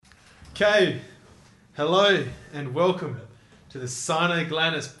Okay, hello and welcome to the Sino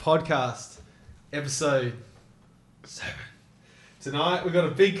Glannis podcast, episode 7. Tonight we've got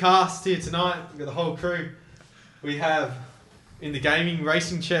a big cast here tonight. We've got the whole crew. We have in the gaming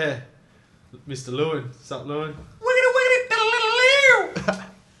racing chair, Mr. Lewin. What's up, Lewin?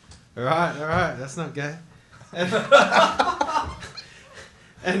 Alright, that's not gay. And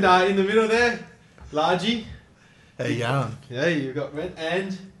in the middle there, Largy. How you going? Yeah, you've got Brent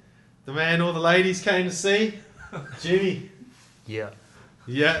and the man all the ladies came to see, Jimmy. Yeah.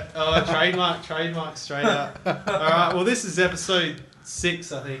 Yeah, trademark straight up. Alright, well this is episode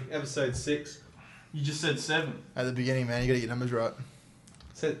 6, I think. Episode 6. You just said 7. At the beginning, man, you got to get your numbers right.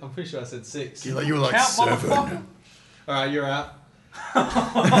 I'm pretty sure I said 6. You were like Count, 7. Alright, you're out.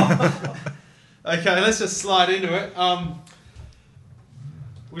 Okay, let's just slide into it.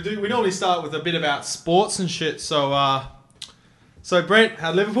 We normally start with a bit about sports and shit. So Brent,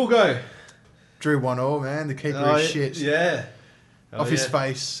 how'd Liverpool go? Drew 1-1, man. The keeper is shit. Yeah. Off his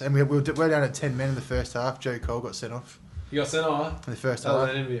face. And we're down to 10 men in the first half. Joe Cole got sent off You got sent off? in the first Oh, half.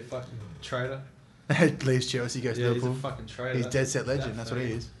 man, he'd be a fucking traitor. Leaves Chelsea, goes to Yeah, he's Liverpool. a fucking traitor. He's dead set legend. That's what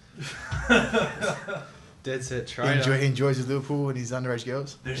he is. Dead set He, traitor. he enjoys his Liverpool and his underage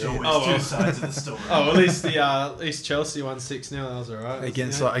girls. There's Yeah. always Oh, well. two sides of the story. Oh, at least Chelsea won 6-0. That was alright.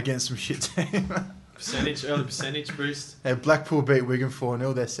 Against some shit team. Early percentage boost. Blackpool beat Wigan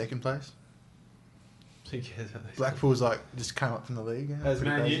 4-0. They're second place. Who cares about this? Blackpool's just came up from the league. Has Pretty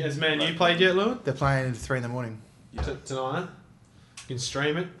Man crazy. U played yet, Lewin? They're playing at 3 in the morning. Yeah, Tonight? You can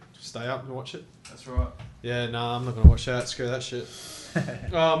stream it. Stay up and watch it. that's right. Yeah, nah, I'm not going to watch that. Screw that shit.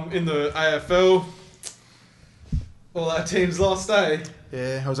 In the AFL, all our teams lost, eh?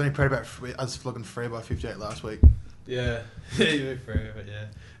 Yeah, I was only proud about. I was flogging Free by 58 last week. Yeah. You went through it, yeah.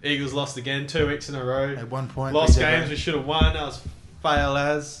 Eagles lost again 2 weeks in a row. At 1 point, Lost beat games we should have won. That was fail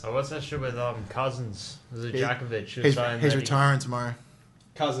as. Oh, what's that shit with Cousins? Was it He- Djokovic? He's retiring tomorrow.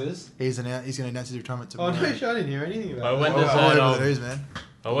 Cousins. He's going to announce his retirement Oh, tomorrow. no, I didn't hear anything about Oh, when that. does all that, over the news, man.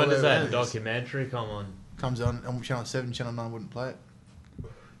 Oh, when all does over that the news. documentary come on? Comes on Channel 7, Channel 9 wouldn't play it.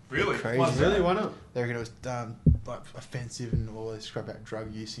 Really? Crazy. Why's that? Really? Why not? They reckon it was offensive and all this crap about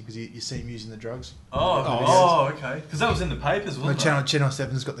drug use because you see him using the drugs. Okay. Because that was in the papers, No, wasn't it? Channel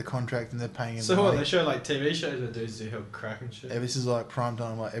 7's got the contract and they're paying him. So the what? money. They show like TV shows where dudes do help crack and shit? Yeah, this is like prime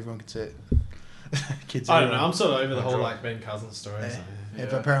time, like everyone can see it. Kids. I don't know. everyone. I'm sort of over the whole Drop. like Ben Cousins story. Yeah. So. Yeah,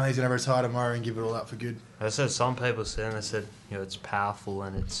 but Yeah. apparently he's going to retire tomorrow and give it all up for good. I said some people said, they said, it's powerful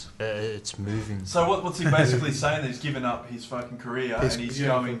and it's moving. So what's he basically saying? That he's given up his fucking career He's- and he's yeah.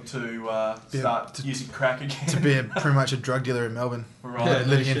 going to start to- using crack again. To be pretty much a drug dealer in Melbourne. right. Yeah,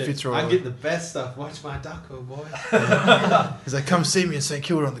 living in shit. Fitzroy. I get the best stuff. Watch my duck, oh boy. He's like, come see me in St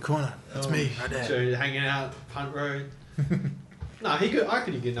Kilda on the corner. That's me, right there. So hanging out Punt Road. No, I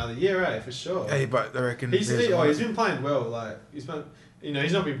reckon he get another year, for sure. Hey, but I reckon He's there's been playing well. Like he's not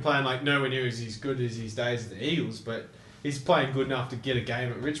been playing like nowhere near as good as his days at the Eagles, but he's playing good enough to get a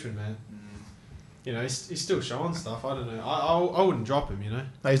game at Richmond, man. You know, he's still showing stuff. I don't know. I wouldn't drop him. You know.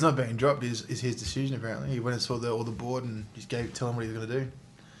 No, he's not being dropped. It's his decision apparently. He went and saw all the board and just tell him what he's going to do.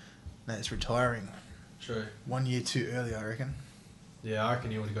 Now it's retiring. True. 1 year too early, I reckon. Yeah, I reckon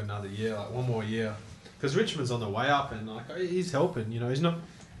he would have got another year, like one more year, because Richmond's on the way up and like he's helping. You know,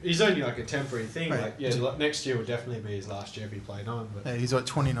 he's only like a temporary thing. Right. Like like, next year would definitely be his last year if he played on. But Yeah, he's like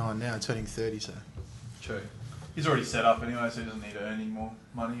 29 now, turning 30. So true. He's already set up anyway, so he doesn't need to earn any more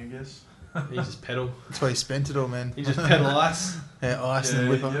money, I guess. He just pedal. that's why he spent it all, man. He just pedal ice. Yeah, ice Yeah, and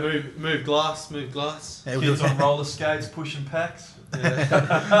whipper. yeah. Move glass. Move glass. Yeah, Kids on roller skates pushing packs.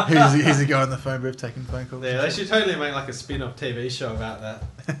 Yeah. he's the guy on the phone booth taking phone calls. Yeah, they should totally make like a spin-off TV show about that.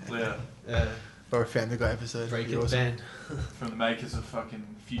 Yeah. Yeah, Or a Family Guy episode. break Be it awesome. band. From the makers of fucking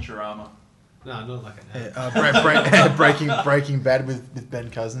Futurama. No, not like an ad. Yeah, breaking Bad with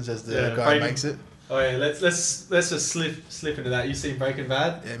Ben Cousins as the Yeah, guy Breaking- who makes it. Oh yeah, let's just slip into that. You seen Breaking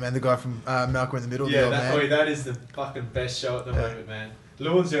Bad? Yeah, man, the guy from Malcolm in the Middle. the Yeah, old man. that is the fucking best show at the Yeah. moment, man.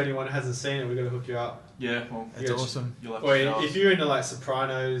 Lewin's the only one who hasn't seen it. We're gonna hook you up. Yeah, well, It's Yeah, awesome. you'll have to Or show us. if you're into like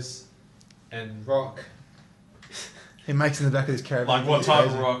Sopranos and rock, He makes in the back of his caravan. Like, what It's type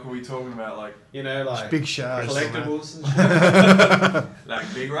of crazy. rock are we talking about? Like you know, like Big shards. collectibles and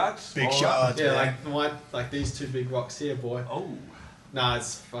shit. big rocks? Big All shards. Yeah, man. like these two big rocks here, boy. that? Oh. Nah,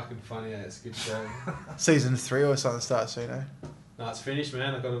 it's fucking funny. Yeah, it's a good show. Season 3 or something starts soon, eh? No, it's finished,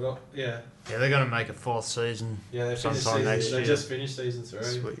 man. I got it up. Yeah, Yeah, they're going to make a 4th season. yeah. They finished Sometime next season. They year. just finished season 3.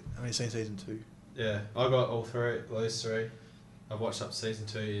 Sweet. I've only seen season 2. Yeah, I got all those three. I've watched up to season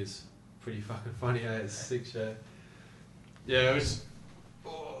 2. It's pretty fucking funny. It's a sick show. Yeah, it was.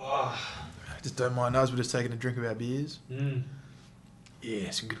 Oh, I just don't mind us. We're just taking a drink of our beers.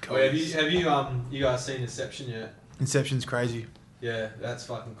 Yeah, some good Oh, have colours. you guys seen Inception yet? Inception's crazy. Yeah, that's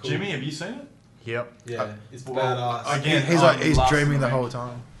fucking cool. Jimmy, have you seen it? Yep. Yeah, it's Well, badass. Again, He's last dreaming of the week. whole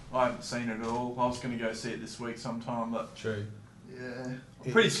time. I haven't seen it at all. I was going to go see it this week sometime, but True. yeah,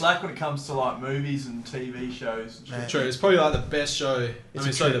 I'm pretty slack when it comes to like movies and TV shows. And shit. Man. True. It's probably like the best show. It's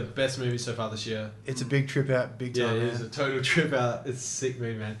It's a probably trip. the best movie so far this year. It's a big trip out, big Yeah, time. it is a total trip out. It's a sick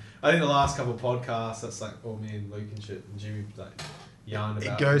movie, man. I think the last couple of podcasts, that's like all me and Luke and shit, and Jimmy like yarned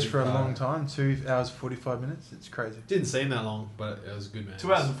about. It goes Big for a Brother. long time, 2 hours 45 minutes. It's crazy. Didn't seem that long, but it was good, man.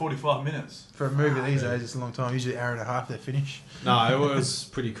 2 hours and 45 minutes. For a movie these Yeah. days, it's a long time. Usually an hour and a half they finish. No, it was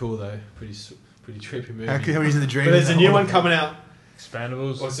pretty cool though. Pretty trippy movie. How come he's in the dream? But there's a new one coming out.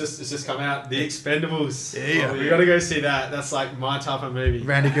 Expendables. Well, it's just come out. The Expendables. Yeah. Oh, we gotta go see that. That's like my type of movie.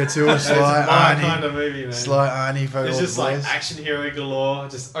 Randy Couture, That is Sly my Arnie. kind of movie, man. Sly Arnie for It's all just the like boys. action hero galore,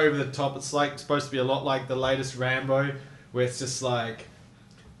 just over the top. It's like supposed to be a lot like the latest Rambo, where it's just like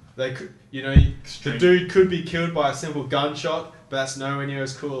they could, the Extreme. dude could be killed by a simple gunshot, but that's nowhere near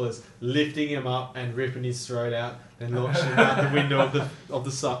as cool as lifting him up and ripping his throat out, then launching him out the window of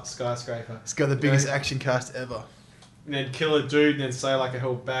the skyscraper. It's got the biggest action cast ever. And then kill a dude, and then say like a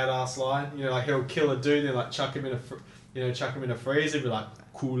whole badass line. Like he'll kill a dude, and then like chuck him in a freezer, and be like,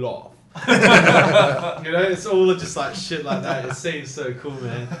 cool off. It's all just like shit like that. It seems so cool,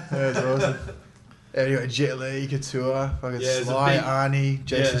 man. Yeah, it's awesome. Yeah, you got Jet Li, Couture, fucking Yeah, it's a Sly, big- Arnie,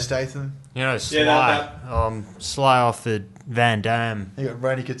 Jason Yeah. Statham. You know, Sly. that- Sly offered Van Damme. You got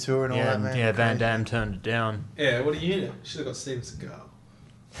Randy Couture and all Yeah, that, man. yeah. Van Crazy. Damme turned it down. Yeah, what do you need? Should have got Steven Seagal.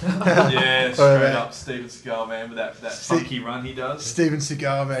 Yeah, Oh, straight man. up Steven Seagal, man, with that Ste- funky run he does. Steven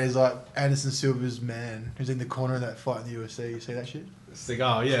Seagal, man, he's like Anderson Silva's man, who's in the corner of that fight in the UFC. You see that shit?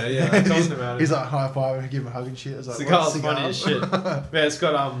 Seagal, yeah, I'm he's, talking about it. he's like high fiving, give him a hug and shit. I was like, Seagal's what, funny as shit. Man, it's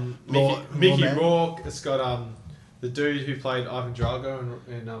got Mickey Lawman. Rourke. It's got the dude who played Ivan Drago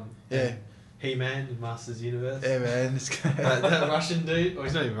in Yeah. He-Man in Masters Universe. Yeah, man. This guy, That Russian dude. Oh,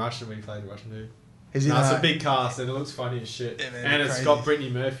 he's not even Russian, but he played a Russian dude. he's in No, it's a big cast and it looks funny as shit. Yeah, man, and it's crazy. got Brittany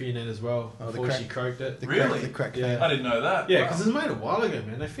Murphy in it as well. Oh, the Before crack- she croaked it. the Really? crack, the crack Yeah. fan. I didn't know that. Yeah, Wow. because it was made a while ago,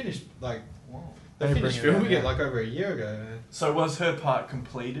 man. They finished Wow. they They finished bring it filming out, it yeah. like over a year ago, man. So was her part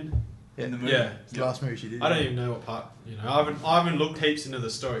completed Yeah. in the movie? Yeah. It's the last movie she did. I don't even know what part. I haven't looked heaps into the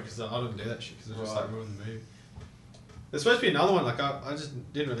story because I don't do that shit because it just Right. like ruined the movie. There's supposed to be another one. Like I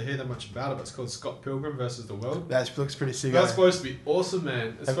just didn't really hear that much about it. But it's called Scott Pilgrim versus the World. That looks pretty sick. That's eh? supposed to be awesome,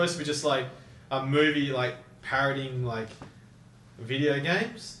 man. It's Have- supposed to be just like a movie like parodying like video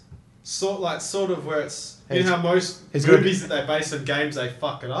games. Sort of where it's He's- how most he's got- movies that they base on games they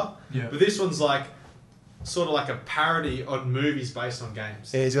fuck it up. Yeah. But this one's like sort of like a parody on movies based on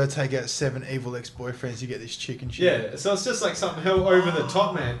games. Yeah, he's got to take out 7 evil ex-boyfriends to get this chick and shit. Yeah, so it's just like something hell over the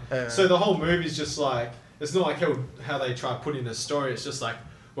top, man. Yeah. So the whole movie's just like it's not like how they try to put in a story. It's just like,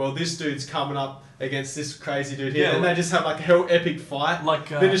 well, this dude's coming up against this crazy dude here, Yeah, and they just have like a hell epic fight. Like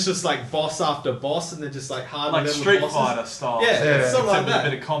then it's just like boss after boss, and they're just like hard like level Street bosses. Fighter style. Yeah, it's something like Except with that. a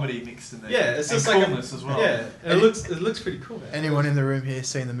bit of comedy mixed in there. Yeah, it's just and like coolness as well. Yeah, and it looks pretty cool, man. Anyone in the room here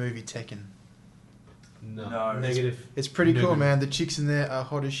seen the movie Tekken? No. Negative. It's pretty cool, Negative. man. The chicks in there are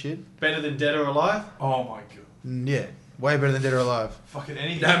hot as shit. Better than Dead or Alive. Oh my god. Yeah, way better than Dead or Alive. Fucking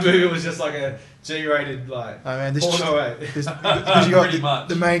anything. That movie was just like a G-rated like Oh man, this porno. because you got Pretty much.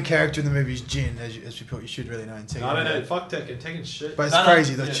 the main character in the movie is Jin, as you should really know in Tekken. I don't know. Fuck Tekken. Tekken's shit. But it's No, no,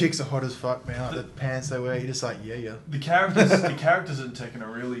 crazy. The yeah. chicks are hot as fuck, man. Like the pants they wear, you're just like, yeah. The characters in Tekken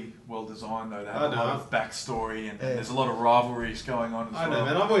are really well designed though. They have I a lot know. of backstory and Yeah. there's a lot of rivalries going on as I well. know,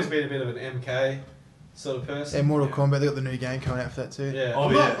 man. I've always been a bit of an MK sort of person. And Mortal Yeah. Kombat, they got the new game coming out for that too. Yeah, Oh,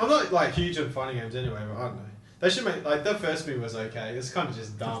 I'm, yeah. Not, I'm not like huge on fighting games anyway, but I don't know. They should make like the first movie was okay. It's kind of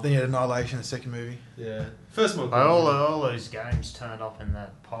just dumb. Then you had Annihilation, the second movie. Yeah, first one. Like all those games turned up in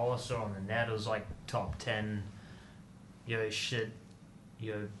that policy on the net. It was like top 10,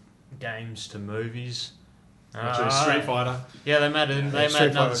 games to movies. Street Fighter. Yeah, they made Street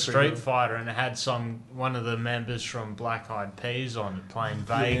another Fighter's pretty Street good. Fighter, and it had one of the members from Black Eyed Peas on it playing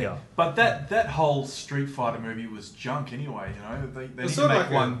Vega. Yeah. But that whole Street Fighter movie was junk anyway. They need It's to sort of make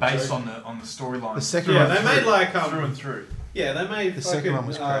like one a based joke. on the storyline. The second Yeah, one, they made like through and through yeah, they made The second fucking, one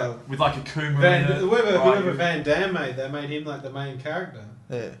was crap. with like a Kuma. in it, whoever Ryu. Van Damme made, they made him like the main character.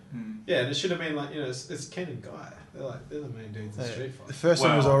 yeah. Hmm. Yeah, and it should have been like it's Ken and Guy. They're the main dudes in Yeah. Street The Fighter. first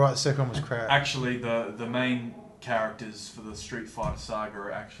one was Well, alright. The second one was crap. Actually, the main characters for the Street Fighter saga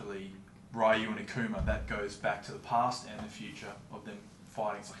are actually Ryu and Akuma. That goes back to the past and the future of them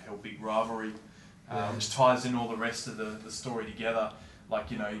fighting. It's like a hell big rivalry, Yeah. which ties in all the rest of the story together. Like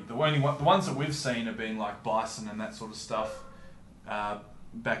the ones that we've seen have been like Bison and that sort of stuff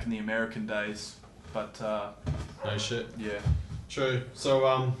back in the American days. But No shit. yeah, True.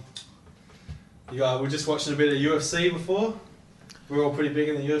 So you guys, we're just watching a bit of UFC before. We're all pretty big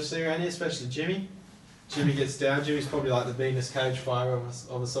in the UFC around here, especially Jimmy. Jimmy gets down. Jimmy's probably like the meanest cage fighter of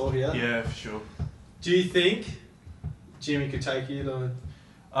us all here. Yeah, for sure. Do you think Jimmy could take you to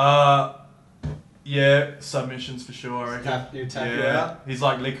Yeah, submissions for sure, I reckon. tap you out? He's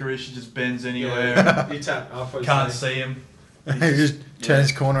like licorice, he just bends anywhere. You tap. I'll probably Can't say. see him. He just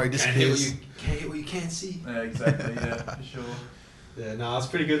turns corner, he Can't hit what disappears. you can't hit what you can't see. Yeah, exactly, yeah, for sure. Yeah, no, it's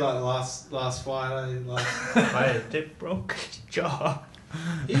pretty good. Like the last fight, They broke his jaw.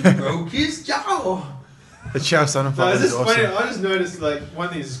 he broke his jaw. The Chael Sonnen No, fight it's is just funny. awesome. I just noticed like one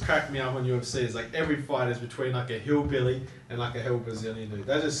thing that's cracked me up on UFC is like every fight is between like a hillbilly and like a hell Brazilian dude.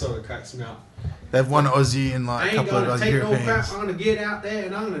 That just sort of cracks me up. They've won Aussie and I like a ain't couple of gonna other take no crap. Europeans. I'm gonna get out there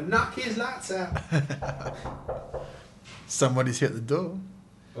and I'm gonna knock his lights out. Somebody's hit the door.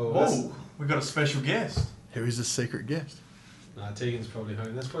 Oh, that's, Oh, we got a special guest. Who is the secret guest? nah, Tegan's probably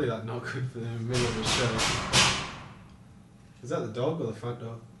home. That's probably like not good for them in the middle of the show. Is that the dog or the front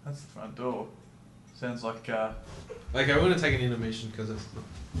door? That's the front door. Sounds like Okay, we're going to take an intermission because it's not...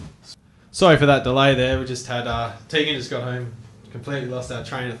 Sorry for that delay there. We just had... Tegan just got home. Completely lost our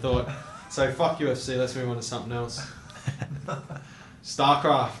train of thought. So, fuck UFC. Let's move on to something else.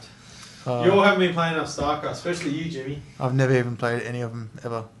 StarCraft. You all haven't been playing enough StarCraft, especially you, Jimmy. I've never even played any of them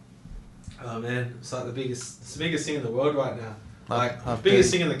ever. Oh, man. It's like it's the biggest thing in the world right now. Like, I've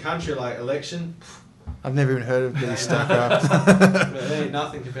biggest been- thing in the country, like election. I've never even heard of the StarCraft. But there ain't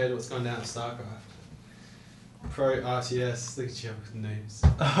nothing compared to what's going down at StarCraft. Pro RTS. Look at you, noobs.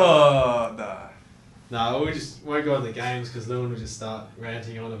 oh no. No, we won't go on the games because Lewin will just start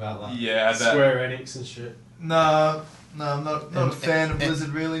ranting on about like Yeah, that Square Enix and shit. No, I'm not a fan of Blizzard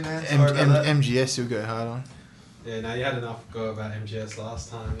really, man. Sorry about that. MGS you'll go hard on. Yeah, no, you had enough go about MGS last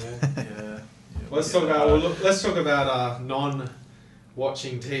time. Yeah. Yeah. Let's talk about let's talk about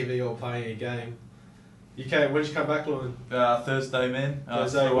non-watching TV or playing a game. When did you come back, Lewin? Thursday, man.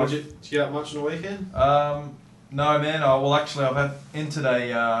 Thursday. flew Did you get up much on the weekend? No, man. Well, actually, I've entered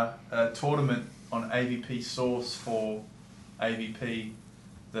a tournament on AVP Source for AVP,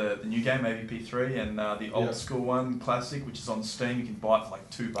 the new game AVP 3, and the old school one, Classic, which is on Steam. You can buy it for like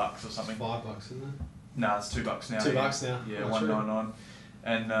 $2 or something. $5, isn't it? Nah, it's $2 now. $2 now. Yeah, Oh, true. $1.99.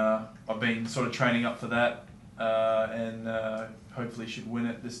 And I've been sort of training up for that, and hopefully should win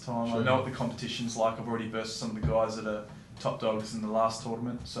it this time. Sure. I know what the competition's like. I've already versed some of the guys that are top dogs in the last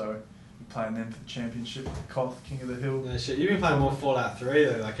tournament, so I'm playing them for the championship. Koth, King of the Hill. No shit. You've been playing more Fallout 3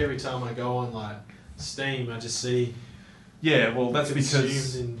 though. Like every time I go on like Steam, I just see. Yeah, well, that's consumed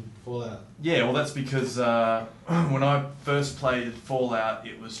because. in Fallout. Yeah, well, that's because when I first played Fallout,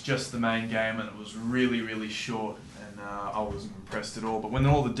 it was just the main game and it was really, really short, and I wasn't impressed at all. But when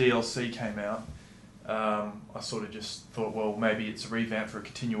all the DLC came out, I sort of just thought, well, maybe it's a revamp for a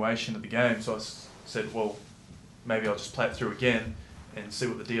continuation of the game. So I said, well, maybe I'll just play it through again and see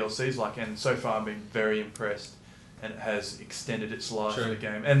what the DLC is like. And so far, I've been very impressed, and it has extended its life True. of the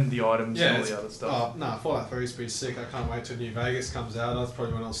game and the items and all it's- the other stuff. Oh, no, Fallout 3 is pretty sick. I can't wait till New Vegas comes out. That's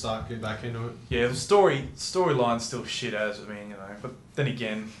probably when I'll start getting back into it. Yeah, the storyline's still shit as, I mean, but then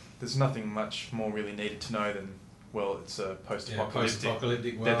again, there's nothing much more really needed to know than, well, it's a post-apocalyptic.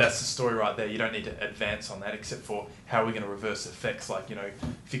 Post-apocalyptic world. That's the story right there. You don't need to advance on that, except for how we're going to reverse effects, like,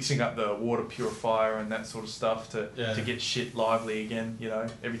 fixing up the water purifier and that sort of stuff to get shit lively again.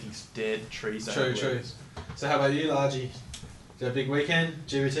 Everything's dead, trees don't have True. leaves. So how about you, Largy? Did you have a big weekend?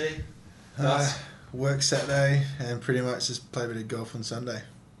 GBT? Nice. Work Saturday and pretty much just play a bit of golf on Sunday.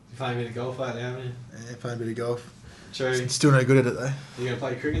 You playing a bit of golf lately, haven't you? Yeah, playing a bit of golf. True. Still no good at it though. You going to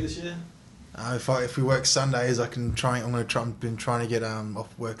play cricket this year? If we work Sundays, I'm been trying to get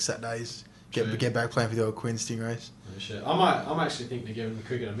off work Saturdays. True. Get back playing for the old Queen Stingrays. No shit. I'm actually thinking of giving the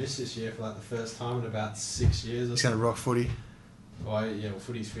cricket a miss this year for like the first time in about 6 years or He's so. gonna rock footy. Well,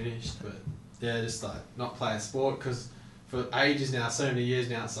 footy's finished, but yeah, just like not play a sport because for ages now, so many years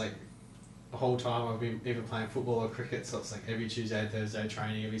now, it's like the whole time I've been either playing football or cricket, so it's like every Tuesday and Thursday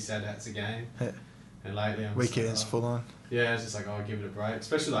training, every Saturday it's a game. Yeah. And lately I'm Weekends just like, full on. yeah, it's just like, I'll give it a break.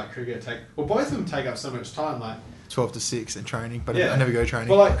 Especially like cricket both of them take up so much time, like 12 to 6 and training, but Yeah. I never go training.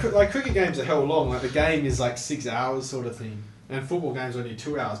 well like cricket games are hell long, like the game is like 6 hours sort of thing. And football games only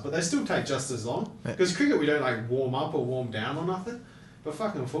 2 hours, but they still take just as long. Yeah. Because cricket we don't like warm up or warm down or nothing. But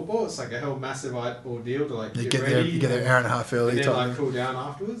fucking football, it's like a hell massive ordeal to like you get get there, ready. you get there an hour and a half early. and then type like thing. cool down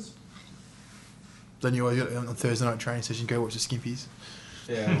afterwards. Then you always got on Thursday night training session. Go watch the Skimpies.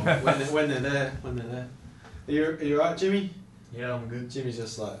 Yeah, well, when they're there. Are you right, Jimmy? Yeah, I'm good. Jimmy's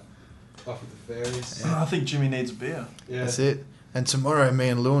just like off with the fairies. Yeah. I think Jimmy needs a beer. Yeah. That's it. And tomorrow, me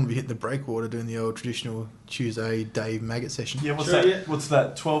and Lewin will be hitting the breakwater doing the old traditional Tuesday Dave Maggot session. Yeah, what's True, that? yeah. What's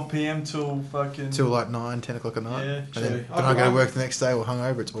that? 12 p.m. till fucking. Till like 9, 10 o'clock at night. Yeah, And true. then I go to work the next day or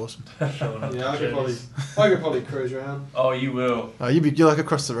hungover. It's awesome. Showing up Yeah, I to could probably cruise around. Oh, you will. You're like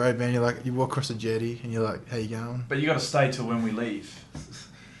across the road, man. You walk across the jetty and you're like, how you going? But you got to stay till when we leave.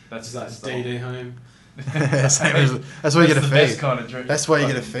 That's That's the whole- DD home. That's why you get a the best feed. kind of drink. That's why you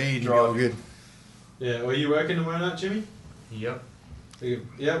get a fucking feed. You're all driving. good. Yeah, well, you working tomorrow night, Jimmy? Yep.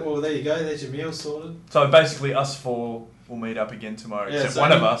 Yeah, well, there you go. There's your meal sorted. So basically, us four will meet up again tomorrow. Yeah, except so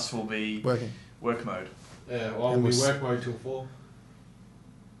one of you- us will be Working. work mode. Yeah, well, I'll And be we'll s- work mode till 4.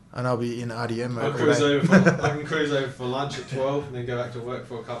 And I'll be in RDM I'll mode all cruise day. I can cruise over for lunch at 12 and then go back to work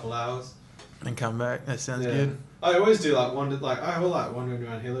for a couple hours. And come back. That sounds Yeah. good. I always do I will like wandering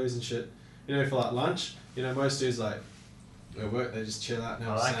around Hilloos and shit. You know, for like lunch. You know, most dudes like at work they just chill out and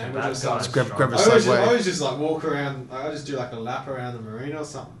have I a like sandwich kebab or something. Just grab a I always, Subway. I always just like walk around. I just do like a lap around the marina or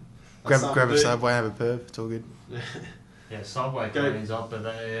something. Like Grab a something Subway and have a perv. It's all good. Yeah, Subway Go- cleans up, but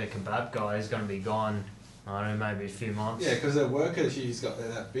the kebab guy is going to be gone, I don't know, maybe a few months. Yeah, because their worker, she's got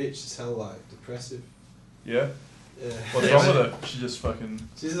that bitch. It's hell like depressive. Yeah. Yeah. What's wrong with her? She just fucking.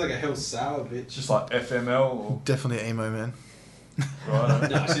 She's like a hell sour bitch. Just like FML or. Definitely emo, man. Right.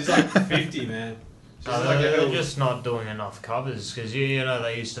 No, she's like 50, man. She's No, like a they're hell. just not doing enough covers, because you know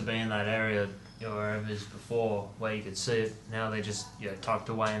they used to be in that area, wherever it is before, where you could see it. Now they're just tucked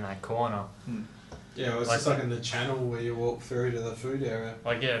away in that corner. Yeah, well, it's like- just like in the channel where you walk through to the food area.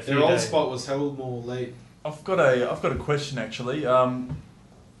 Like a few Their old days- spot was hell more late. I've got a question actually.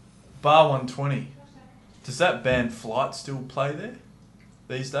 Bar 120. Does that band Flight still play there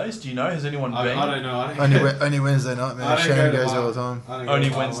these days? Do you know? Has anyone I been? don't know. I don't Only, go- only Wednesday night, I man. don't Shannon go to goes bar. all the time. I don't go Only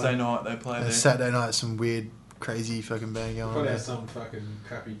to bar Wednesday one. night they play And there. Saturday night, some weird, crazy fucking band going on. Probably there. has some fucking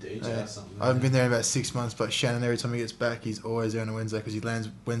crappy DJ Yeah. or something. I haven't been there in about 6 months, but Shannon, every time he gets back, he's always there on a Wednesday because he lands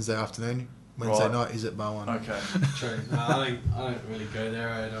Wednesday afternoon. Wednesday Right. night is at bar 1. Okay. True. No, I don't really go there.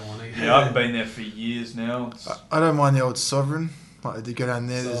 I don't want to. Yeah, I haven't been there for years now. It's, I don't mind the old Sovereign. Like, they go down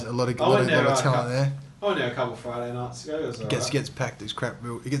there, there's a lot of, I went there, lot of talent there. I went there a couple Friday nights ago. It was alright. Gets packed, it's crap.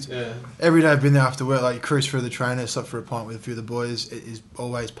 It gets, Yeah. every day I've been there after work, like you cruise through the trainer, stop for a pint with a few of the boys, it is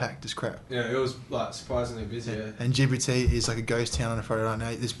always packed as crap. Yeah, it was like surprisingly busy. Yeah. And GBT is like a ghost town on a Friday night. Now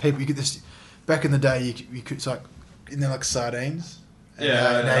there's people, you could this, back in the day, you could, it's like, in there like sardines.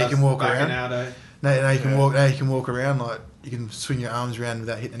 And now you can walk back around. in our day. Now you can Yeah. walk. Now you can walk around like you can swing your arms around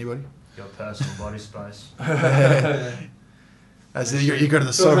without hitting anybody. Your personal body space. Yeah. As you go to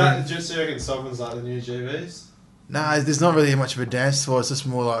the So Sovereign. that, just so you reckon Sovereign's like the new GVs? Nah, there's not really much of a dance floor. It's just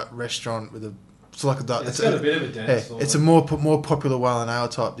more like restaurant with a. It's like a. Yeah, it's got a bit of a dance floor. it's a more popular Wild and Ale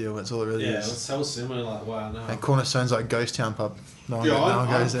type deal. That's all it really Yeah, is. it's hell similar. Like wow, no. And Cornerstone's like a ghost town pub. No one, Yeah, no one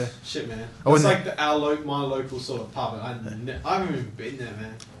goes there. Shit, man. I It's wouldn't- like my local sort of pub. I haven't even been there,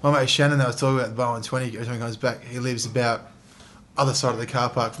 man. My mate Shannon that I was talking about the bar 120. Every time he comes back, he lives about other side of the car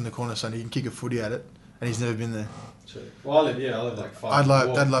park from the Cornerstone. He can kick a footy at it, and he's never been there. True. Well, I live like 5. I'd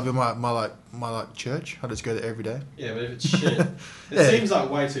walk. love it my church. I just go there every day. Yeah, but if it's shit, it Yeah. seems like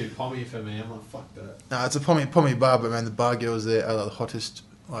way too pommy for me. I'm like, fuck that. No, it's a pommy bar, but man, the bar girls there are like the hottest.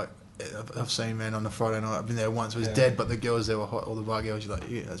 Like I've seen, man, on a Friday night. I've been there once. It was Yeah. dead, but the girls there were hot. All the bar girls, you're like,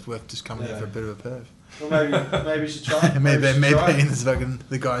 yeah, it's worth just coming here Yeah. for a bit of a perv. Well, maybe you should try. it. maybe you should try it. this fucking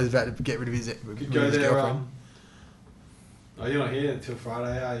the guy's about to get rid of his, Could go his there. girlfriend. Oh, you're not here until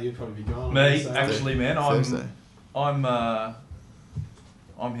Friday, are you? You'd probably be gone. me, So- actually, man, Thursday. I'm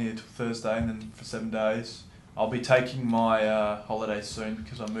here till Thursday and then for 7 days. I'll be taking my holiday soon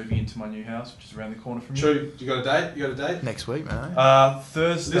because I'm moving into my new house, which is around the corner from you. True. You got a date? You got a date? Next week, man.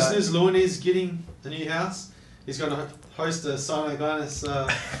 Thursday. Listeners, Lorne is getting a new house. He's going to host a Simon Glannis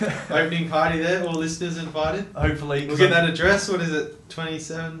opening party there. All listeners invited. Hopefully. We'll get that address. What is it?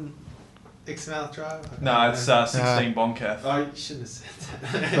 27 Exmouth Drive? No, it's 16 Boncath. Oh, you shouldn't have said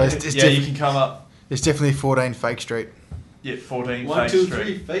that. But it's Yeah, you can come up. It's definitely 14 Fake Street. Yeah, 14 1, Fake 2, Street.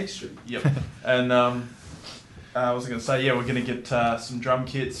 3, Fake Street. Yep. And I was going to say, yeah, we're going to get some drum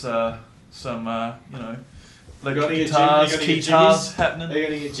kits, some, electric gonna get guitars, Jimmy- you're gonna get guitars Jimmy's? happening. Are you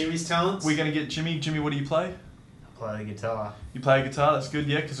going to get Jimmy's talents? We're going to get Jimmy. Jimmy, what do you play? Play the guitar. You play a guitar? That's good,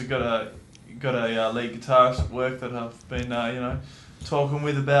 yeah, because I've got a lead guitarist at work that I've been, talking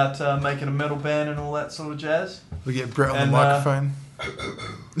with about making a metal band and all that sort of jazz. We get Brett on the And, microphone.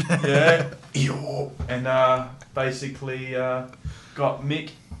 Yeah. And basically got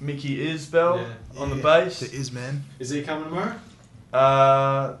Mickey Isbell Yeah. on the Yeah. bass. It is, man. Is he coming tomorrow?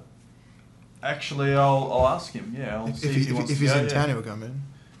 Actually, I'll ask him. Yeah, I'll see if he wants if to he's go, in yeah. town, he'll come in.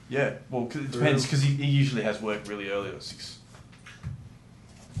 Yeah, well, it depends because he usually has work really early at 6.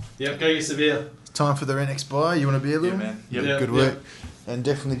 Yep, go get Seville. time for the rent expire. You want to be a Yeah, little? man. Yeah. Yep. Good work. And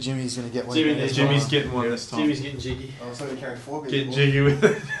definitely Jimmy's going to get one. Jimmy of those. needs Jimmy's getting one this time. Jimmy's getting jiggy. I was hoping to carry 4 Getting people. jiggy with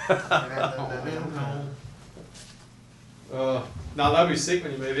it. No, that'd be sick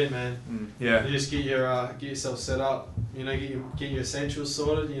when you move in, man. Yeah. You just get yourself set up. You know, get your essentials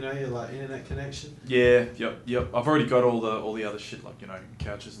sorted. You know, your like internet connection. Yeah. Yep. I've already got all the other shit, like, you know,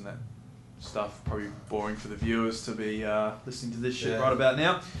 couches and that stuff. Probably boring for the viewers to be listening to this shit right about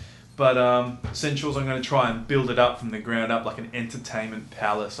now. But essentials, I'm going to try and build it up from the ground up like an entertainment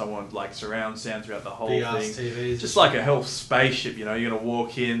palace. I want like surround sound throughout the whole Big thing. ass TVs. Just like a health spaceship, you know. You're going to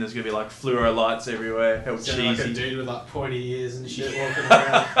walk in, there's going to be like fluoro lights everywhere. Hell There's gonna be like a cheesy. dude with like pointy ears and shit walking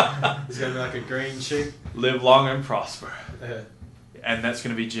around. There's gonna be like a green chick. Live long and prosper. Yeah. And that's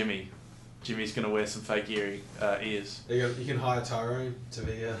going to be Jimmy. Jimmy's going to wear some fake ears. You can hire Tyrone to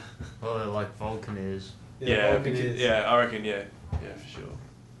be Well, they're like Vulcan ears. Vulcan ears. I reckon, yeah, for sure.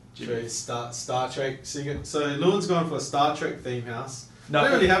 True. Star Trek. So Lewin's gone for a Star Trek theme house. No. We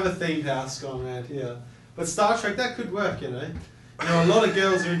don't really have a themed house going around here, but Star Trek that could work. You know, a lot of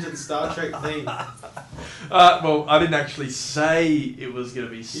girls are into the Star Trek theme. Well, I didn't actually say it was going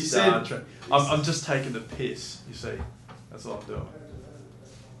to be Star said- Trek. I'm just taking the piss, you see. That's all I'm doing.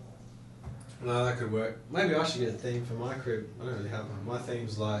 No, that could work. Maybe I should get a theme for my crib. I don't really have one. My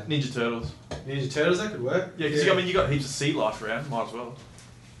theme's like Ninja Turtles. Ninja Turtles. That could work. Yeah, because you got heaps of sea life around. Might as well.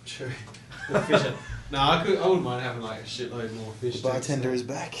 True. More fish. No, I wouldn't mind having like a shitload more fish. The bartender is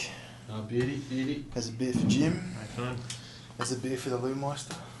back. Oh, beauty. Has a beer for Jim. Okay. Has a beer for the Lou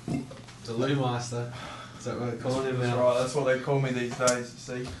Meister. The Lou Master. Is that what they're calling him That's now? right. That's what they call me these days.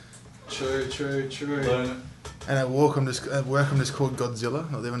 See, True. learn it. And at work I'm just called Godzilla.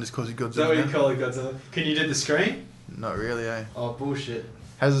 Not everyone just calls you Godzilla. Is that what you now. call it, Godzilla? Can you do the scream? Not really, eh? Oh, bullshit.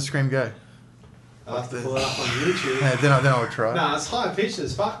 How does the scream go? I'll have to Like pull it up on YouTube. Yeah, then I'll try. Nah, it's high pitched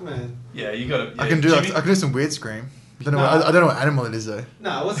as fuck, man. Yeah, you got to. Yeah, I can do Jimmy, I can do some weird scream. I don't know. Nah. I don't know what animal it is though.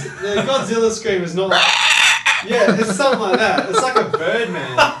 Nah, the Godzilla scream is not like... Yeah, it's something like that. It's like a bird,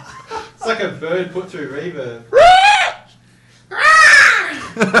 man. It's like a bird put through reverb.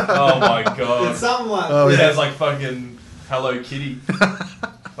 Oh my god. It's something like... Oh, It yeah. sounds like fucking Hello Kitty.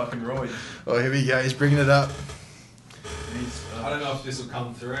 Fucking Roy. Oh, here we go. He's bringing it up. I don't know if this will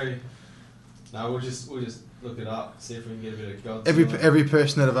come through. No, we'll just look it up, see if we can get a bit of Godzilla. Every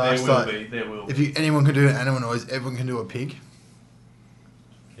person that I've asked, There will be. if anyone can do an animal noise, everyone can do a pig.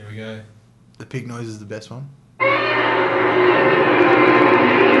 Here we go. The pig noise is the best one.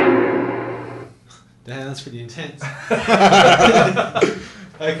 Damn, that's pretty intense.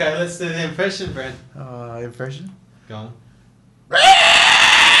 Okay, let's do the impression, Brent. Impression. Go on.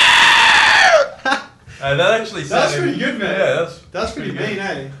 That actually That's sounded... pretty good, man. Yeah, That's pretty mean,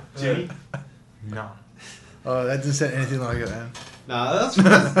 eh, Jimmy? No. Oh, that doesn't sound anything like it, man. Nah,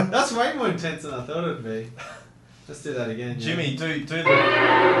 that's way more intense than I thought it would be. Let's do that again. Yeah. Jimmy, do the...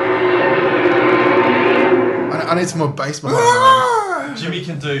 I need some more bass behind it. Jimmy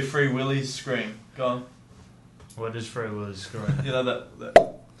can do Free Willy's scream. Go on. What is Free Willy's scream? You know that.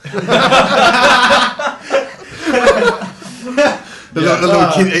 The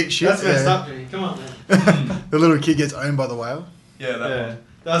little kid eats shit. That's messed yeah. up, Jimmy. Come on, man. The little kid gets owned by the whale. Yeah, that Yeah, one.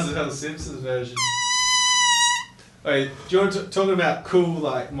 that was the Simpsons version. Wait, do you want to talking about cool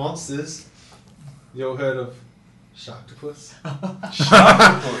like monsters? You all heard of Sharktopus?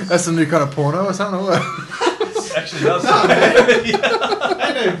 Sharktopus. That's some new kind of porno or something. Or what? Actually, that's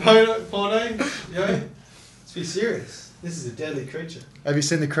Ain't no porno, yo. Let's be serious. This is a deadly creature. Have you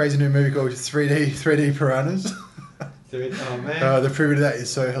seen the crazy new movie called 3D Piranhas? Oh man. The preview to that is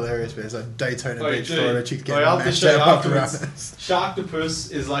so hilarious. Man. It's like Daytona Wait, Beach, dude. Florida. Chicks Wait, getting I'll have to mashed show you out by afterwards. piranhas.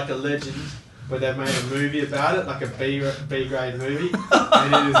 Sharktopus is like a legend, but they made a movie about it, like a B grade movie,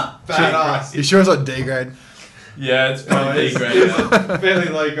 and it is badass. You sure it's like D grade? Yeah, it's No, pretty it's, great. it's fairly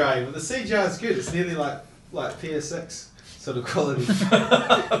low grade, but the CGI is good. It's nearly like PSX sort of quality.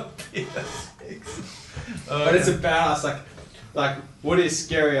 But it's a badass. Like what is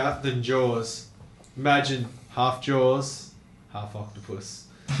scarier than Jaws? Imagine half Jaws, half octopus,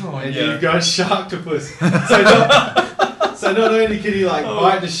 and you've got Sharktopus. So not only can he like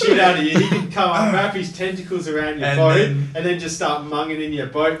bite the shit out of you, he can come up, wrap his tentacles around your And boat, then- and then just start munging in your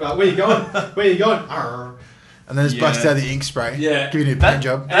boat. Like, where you going? Where you going? Arr. And then just bust Yeah. out the ink spray. Yeah. Giving you a paint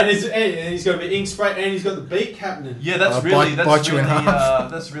job. And he's got a bit ink spray, and he's got the beak happening. Yeah, that's Bite- really bite you in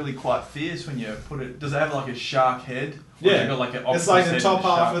half. That's really quite fierce when you put it. Does it have like a shark head? Or Yeah. has it got like an It's like the octopus top head and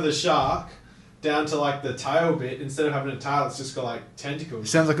a half shark? of the shark down to like the tail bit. Instead of having a tail, it's just got like It tentacles.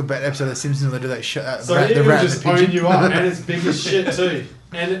 sounds like a bad episode of The Simpsons when they do that shit. So The it will rat and just the pigeon. own you up, and it's big as shit too.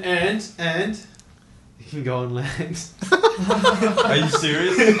 And You can go on land. Are you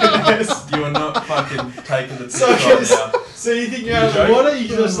serious? Yes. You are not fucking taking the piss So, right now. so you think you're out of the water? You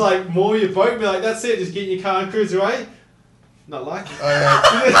can just like moor your boat and be like, that's it, just get in your car and cruise away? Not like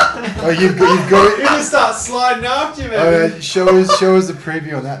it. You've got You're gonna start sliding after you, man. Oh, yeah, show us the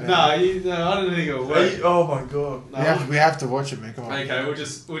preview on that, man. No, I don't think it'll work. Oh my god. No. We have to watch it, man. Come on. Okay, we'll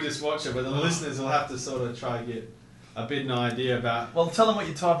just watch it, but the listeners will have to sort of try and get a bit an idea about. Well, tell them what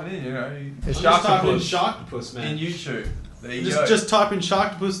you're typing in, you know. Just type in Sharktopus, man. In YouTube. There you go. Just type in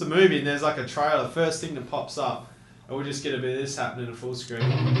Sharktopus the movie, and there's like a trailer. First thing that pops up, and we'll just get a bit of this happening in full screen.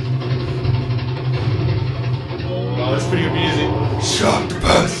 Oh, that's pretty good music.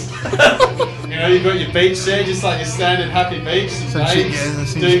 Sharktopus. You know, you've got your beach there, just like your standard happy beach, some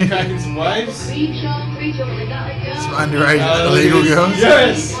waves, dude cracking some waves. Some underage Look illegal at this.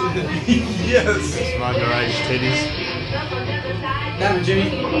 girls. Yes. Yes. Some underage titties. Damn it, Jimmy.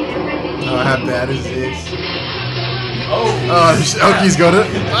 Oh, how bad is this? Oh. Elky's got it.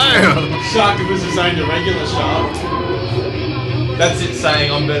 Damn. Sharktopus is only a regular shark. That's it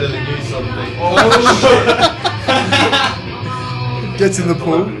saying I'm better than you sort of thing. Oh, Gets in the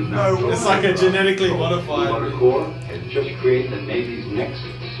pool. No. it's like a genetically modified. Has just created the Navy's next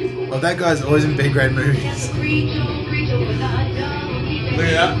super. Oh, that guy's always in B grade movies. Look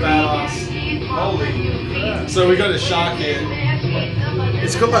at that badass. Holy crap. So we got a shark here.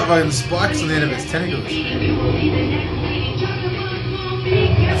 It's got like fucking spikes on the end of its tentacles.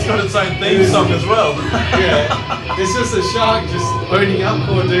 It's got its own theme song as well. Yeah. It's just a shark just owning up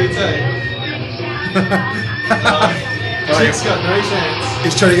for dudes, eh? Chick's got no chance.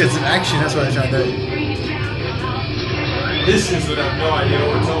 He's trying to get some action, that's what he's trying to do. Listeners would have no idea what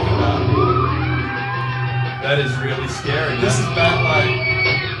we're talking about. That is really scary. This is bad, like.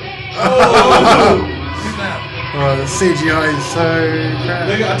 Oh! Snap. Oh, the CGI is so crap.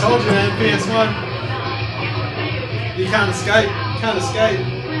 Look, I told you, man, PS1. You can't escape. Can't escape.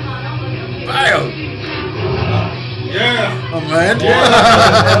 Bam! Yeah. On land?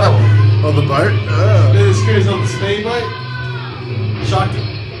 Yeah. On the boat? There's cruise on the speedboat.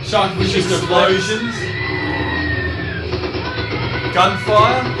 Shark was just Explosions.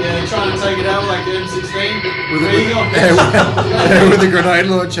 Gunfire. Yeah, trying to take it out like the M16. There you go. Yeah, with a grenade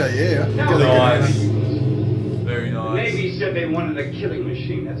launcher, yeah. Nice. Very The nice. Navy said they wanted a killing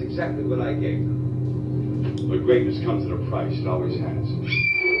machine. That's exactly what I gave them. But greatness comes at a price. It always has.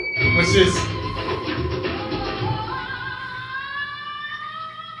 What's this?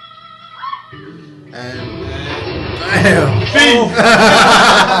 And damn.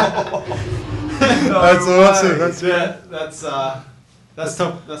 That's awesome. That's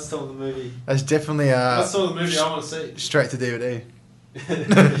top. That's top of the movie. That's definitely That's top of the movie I want to see. straight to DVD.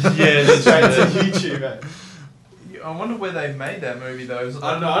 Yeah, Straight to YouTube. Eh? I wonder where they made that movie though. Was it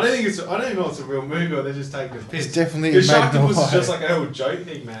I don't know. I don't even know if it's a real movie or they're just taking a piss. It's definitely Because made in Sharktopus is Hawaii. just like a whole joke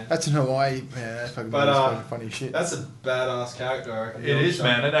thing, man. That's in Hawaii, man. That's fucking, But, fucking funny shit. That's a badass character, I reckon. It is,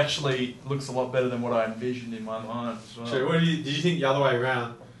 man. It actually looks a lot better than what I envisioned in my mind as well. True. Did you think the other way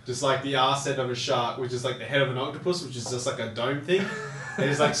around? Just like the arse end of a shark, which is like the head of an octopus, which is just like a dome thing. And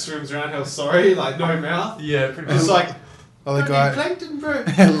he's like swims around, hell sorry, like no mouth. Yeah, pretty It's much. like, Oh, the "Don't guy, need plankton, bro.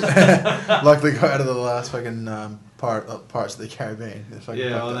 like the guy out of the last fucking Pirates of the Caribbean. The fucking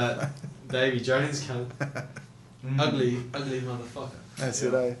Yeah, fucked on up. that Davy Jones cunt. Mm. Ugly motherfucker. That's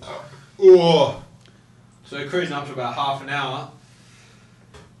it, eh? Oh. So we're cruising up to about half an hour.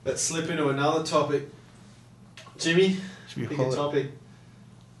 Let's slip into another topic. Jimmy, Should be pick a hol- topic.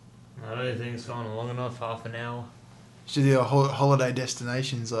 I don't think it's gone long enough, half an hour. should do holiday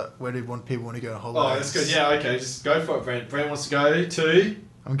destinations. Like, where do people want to go on Oh, holidays? that's good. Yeah, okay, just go for it, Brent. Brent wants to go to.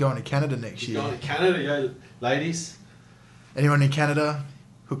 I'm going to Canada next You're year. going to Canada, yeah, ladies. Anyone in Canada,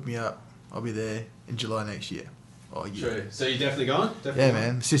 hook me up. I'll be there in July next year. Oh, yeah. True. So you definitely going? Definitely Yeah, going?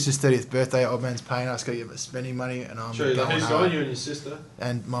 man. My sister's 30th birthday. Old man's paying us. Got to get my spending money, and I'm True. going Who's hard. going? You and your sister.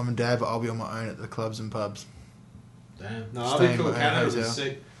 And mum and dad, but I'll be on my own at the clubs and pubs. Damn. No, I'll Staying be cool. in my own Canada would be hotel.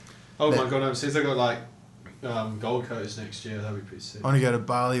 sick. Oh Yeah. my god, overseas I got like Gold Coast next year. That'd be pretty sick. I want to go to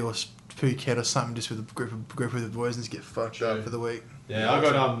Bali or Phuket or something, just with a group of the boys and just get fucked True. up for the week. Yeah, I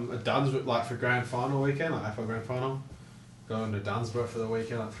got a Dunsborough like for grand final weekend, like AFL grand final. Going to Dunsborough for the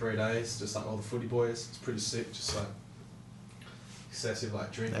weekend, like 3 days, just like all the footy boys. It's pretty sick, just like excessive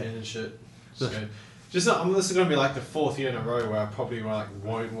like drinking Yeah. and shit. Just this is gonna be like the 4th year in a row where I probably like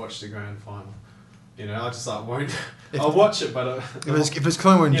won't watch the grand final. You know, I just like won't. I'll watch it, but If it's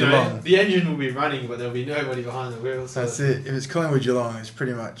Collingwood and you know, Geelong, the engine will be running, but there'll be nobody behind the wheel. So that's it. If it's Collingwood Geelong, it's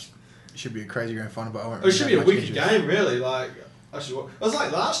pretty much it should be a crazy grand final. But I won't. It should be really a have much wicked interest. game, really. Like I should. It was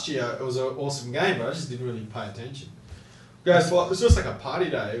like last year. It was an awesome game, but I just didn't really pay attention. Guys, well, it's just like a party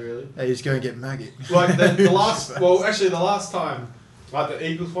day, really. Hey, just go and get maggot. Like the last time, like the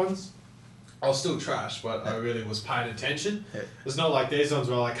Eagles ones, I was still trash, but I really was paying attention. Yeah. It's not like these ones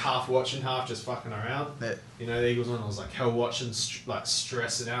where like half watching, half just fucking around. Yeah. You know, the Eagles one I was like hell watching, like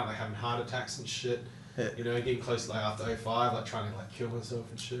stressing out, like having heart attacks and shit. Yeah. You know, getting close to like after 05, like trying to like kill myself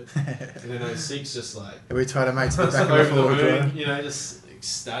and shit. And then 06, just like We tried to make it back over and the forward. moon, you know, just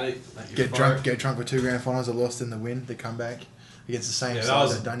ecstatic. Like Get drunk for 2 grand finals. I lost in the win. They come back against the same Yeah, that side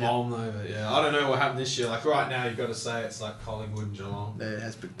was that done a bomb though. But yeah, I don't know what happened this year. Like right now, you've got to say it's like Collingwood and Geelong. Yeah, it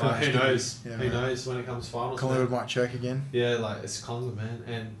has been But who knows? You know, Who knows when it comes to finals? Collingwood man. might choke again. Yeah, like it's Collingwood, man.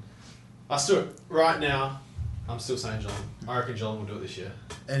 And I still, right now, I'm still saying Geelong. I reckon Geelong will do it this year.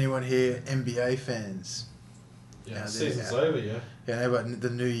 Anyone here NBA fans? Yeah, Yeah, the season's yeah. over, yeah. Yeah, I know about the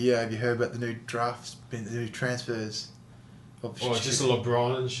new year. Have you heard about the new drafts, the new transfers? Or just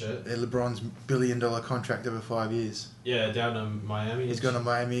LeBron and shit. LeBron's $1 billion contract over 5 years. Yeah, down to Miami. He's gone to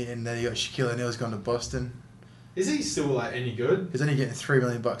Miami, and then you got Shaquille O'Neal's gone to Boston. Is he still like any good? He's only getting $3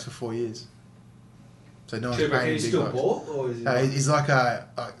 million for 4 years. So no one's But paying can him he big still bucks. ball? Or is he He's like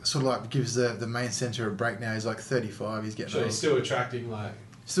sort of like gives the main centre a break now. He's like 35. He's getting so old. he's still attracting like...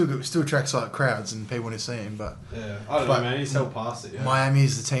 Still attracts like crowds and people want to see him. But Yeah, I don't know, man. He's held past it, yeah.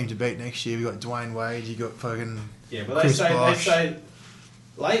 Miami's the team to beat next year. We got Dwayne Wade. You got fucking Yeah, but Chris they Bosh. say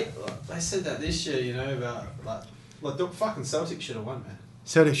they said that this year, you know, about like the fucking Celtics should have won, man.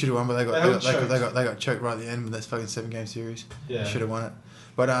 Celtics should have won, but they choked. got choked right at the end with that fucking 7-game series. Yeah. They should have won it.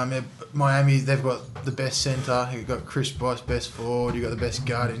 But yeah, Miami, they've got the best centre. You've got Chris Bosh, best forward. You got the best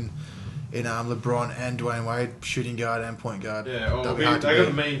guard in LeBron and Dwayne Wade, shooting guard and point guard. Yeah, well, They'll be they hard to got a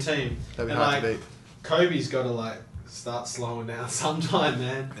beat. mean team. They'll be And hard like to beat. Kobe's got to like start slowing down sometime,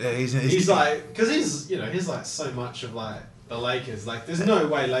 man. Yeah, He's like, because he's like so much of like the Lakers. Like, there's no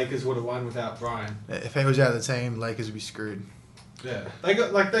way Lakers would have won without Brian. If he was out of the team, Lakers would be screwed. Yeah, they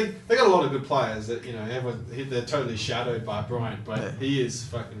got a lot of good players that they're totally shadowed by Bryant, but Yeah. he is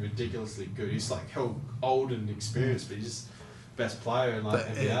fucking ridiculously good. He's like hell old and experienced, but he's just best player in like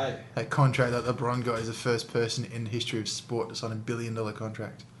But, NBA. yeah, that contract that LeBron got is the first person in the history of sport to sign $1 billion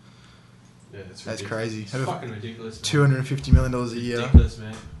contract. Yeah, it's That's ridiculous. crazy. It's fucking ridiculous. Man. $250 million a year Ridiculous,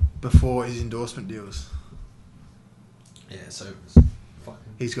 man. before his endorsement deals. Yeah, so it's fucking.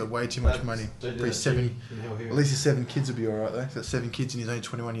 He's got way too much money. Don't do For that his to seven, me in hell here. at least his 7 kids will be alright though. He's got 7 kids and he's only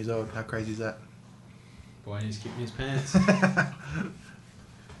 21 years old. How crazy is that? Boy, he's kicking his pants.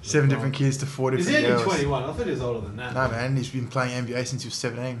 7 different kids to 4 Is different he only girls. 21? I thought he was older than that. No man, he's been playing NBA since he was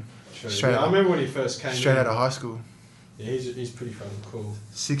 17. True. Straight Yeah, I out- remember when he first came Straight in. out of high school. Yeah, he's pretty fucking cool.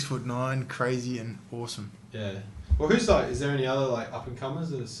 6'9", crazy and awesome. Yeah. Well, who's like? Is there any other like up and comers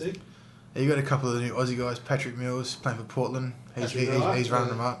that are sick? Yeah, you got a couple of the new Aussie guys. Patrick Mills playing for Portland. He's running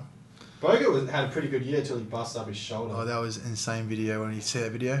them up. Bogut had a pretty good year till he busted up his shoulder. Oh, that was an insane video when you see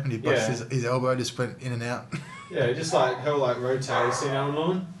that video. And he Yeah. busted his elbow, just went in and out. Yeah, just like he'll like rotate. You see that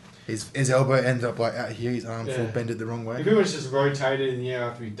online? His elbow ended up like out here. His arm full Yeah. bended the wrong way. He pretty much just rotated in the air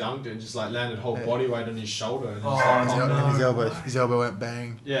after he dunked it and just like landed whole Yeah. body weight on his shoulder. And Oh, just, like, no. popped And it. his elbow went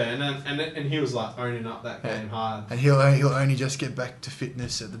bang. Yeah, and he was like owning up that Yeah. game hard. And he'll only just get back to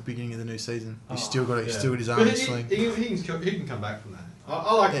fitness at the beginning of the new season. He's still got Yeah. still got his arm But in sling. he can come back from that.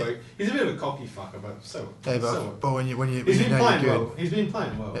 I like Yeah. Bogut. He's a bit of a cocky fucker, but so. Yeah, so but when you he's been know playing you're good. well. He's been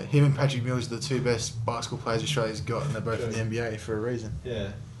playing well. Yeah, him and Patrick Mills are the 2 best basketball players Australia's got, and they're both in True. the NBA for a reason. Yeah,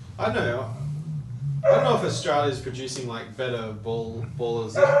 I don't know. I don't know if Australia's producing like better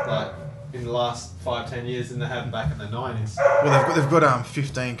ballers like in the last 5-10 years than they have back in the 90s. Well, they've got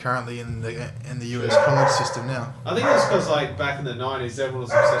 15 currently in the US college system now. I think it's because like back in the 90s, everyone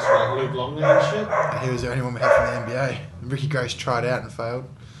was obsessed with like Luke Longley and shit. He was the only one we had from the NBA. Ricky Grace tried out and failed.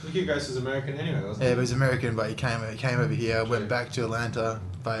 Ricky Grace was American anyway, wasn't Yeah, he? but he's American, but he came over here, True. went back to Atlanta,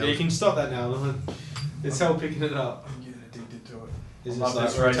 failed. Yeah, you can stop that now, Lon. It's hell picking it up. I'm getting addicted to it. He's I just love like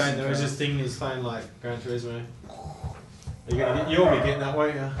this racing rotating. There was car. this thing he's playing like Gran Turismo. You'll be getting that,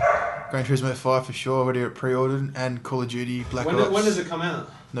 won't you? Gran Turismo 5 for sure, already pre-ordered, and Call of Duty Black When Ops. when does it come out?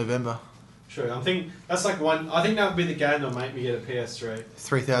 November. True. I'm thinking that's like one. I think that would be the game that'll make me get a PS3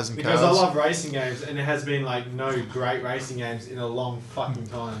 3,000 because cars. I love racing games, and there has been like no great racing games in a long fucking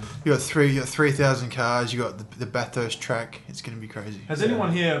time. You got 3,000 cars. You got the Bathurst track. It's gonna be crazy. Has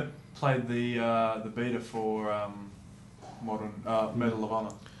anyone here played the beta for modern Medal of Honor?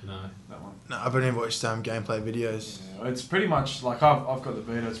 No. That one. No, I've only watched gameplay videos. Yeah, it's pretty much like I've got the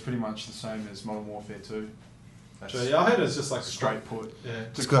beta. It's pretty much the same as Modern Warfare 2. That's True, yeah, I heard it's just like straight put. Yeah.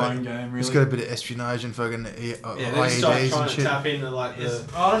 It's a It's got- clone game, really. It's got a bit of espionage and fucking Yeah, they're just IEDs trying and to shit. tap into like I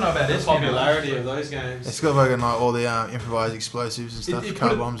don't know about the this popularity of those games. It's got fucking like all the improvised explosives and stuff,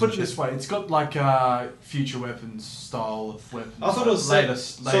 car bombs Put and it shit. this way, it's got like future weapons style of weapons. I thought it was set,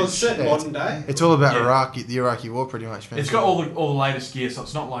 so it's set Yeah, modern day. It's all about Yeah. the Iraqi war, pretty much. Man. It's got all the latest gear, so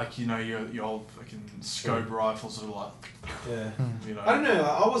it's not like your old fucking scope rifles that are like Yeah. you know. I don't know.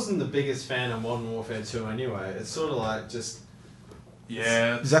 I wasn't the biggest fan of Modern Warfare 2 anyway. It's sort of like just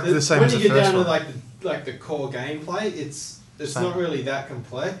Yeah, exactly the same when as you the get first down one. to like the core gameplay, it's Same. not really that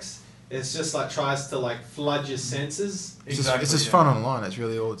complex. It's just like tries to like flood your senses. exactly. It's just yeah. fun online. That's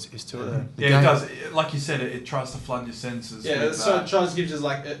really all it's to it. Yeah. The Yeah, game- it does. Like you said, it tries to flood your senses. Yeah, with, so it tries to give you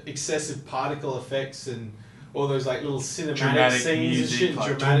like excessive particle effects and all those like little cinematic dramatic scenes music, and shit.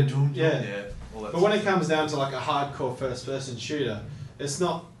 like Dramatic, dum, dum, dum. yeah. All that But when stuff. it comes down to like a hardcore first-person shooter, it's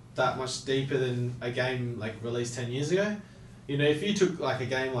not that much deeper than a game like released 10 years ago. You know, if you took like a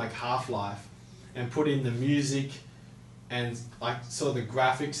game like Half-Life and put in the music and like sort of the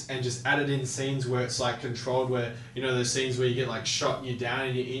graphics and just added in scenes where it's like controlled, where you know those scenes where you get like shot and you're down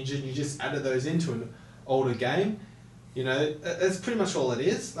and you're injured, and you just added those into an older game. You know, that's pretty much all it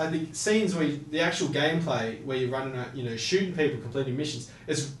is. Like the scenes where the actual gameplay where you're running around, you know, shooting people, completing missions,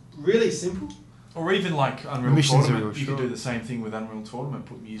 it's really simple. Or even like Unreal Missions are Tournament, real you could short. do the same thing with Unreal Tournament,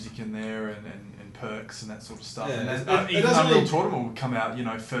 put music in there and perks and that sort of stuff. Yeah, And it then, even doesn't Unreal really- Tournament would come out, you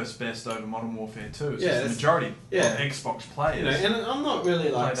know, first best over Modern Warfare 2. It's Yeah, just the it's- majority yeah. of Xbox players. You know, and I'm not really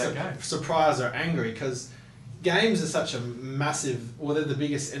like Play that game. surprised or angry because games are such a massive, well, they're the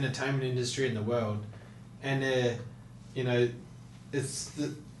biggest entertainment industry in the world, and they're, you know, it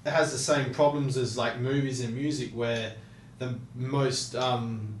has the same problems as like movies and music, where the most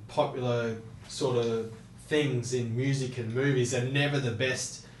popular sort of things in music and movies are never the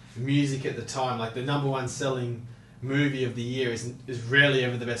best music at the time. Like the number one selling movie of the year is rarely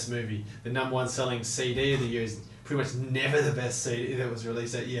ever the best movie. The number one selling CD of the year is pretty much never the best CD that was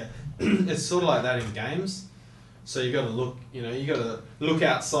released that year. It's sort of like that in games. So you got to look, you know, you got to look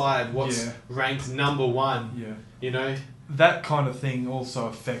outside what's Yeah. ranked number one. Yeah. You know, That kind of thing also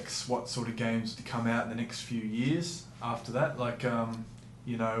affects what sort of games to come out in the next few years after that. Like,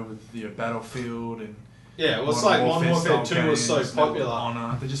 you know, with your Battlefield and yeah. Well, it's like Modern Warfare 2 was so games, Medal of popular.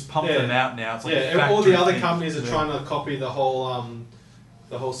 Honor. They just pump Yeah. them out now. It's like a Yeah, all the factory other thing. companies are Yeah. trying to copy the whole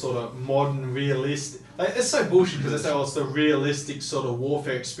sort of modern realistic. Like, it's so bullshit because they say, oh, it's the realistic sort of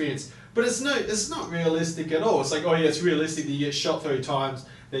warfare experience, but it's not realistic at all. It's like, oh yeah, it's realistic that you get shot 3 times,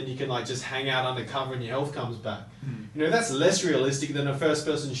 then you can like just hang out undercover and your health comes back. You know, that's less realistic than a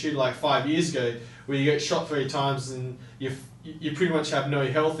first-person shooter like 5 years ago, where you get shot 3 times and you pretty much have no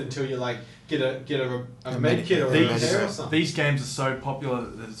health until you like get a med kit or a repair or something. These games are so popular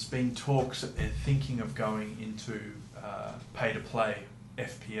that there's been talks that they're thinking of going into pay-to-play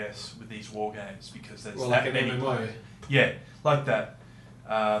FPS with these war games because there's Well, that like an many MMO. players. Yeah, like that.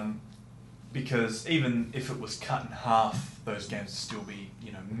 Because even if it was cut in half, those games would still be,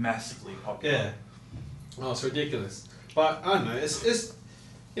 you know, massively popular. Yeah. Oh, it's ridiculous. But I don't know. It's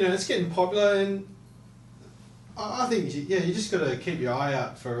you know, it's getting popular, and I think you just got to keep your eye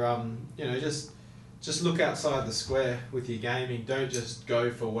out for you know, just look outside the square with your gaming. Don't just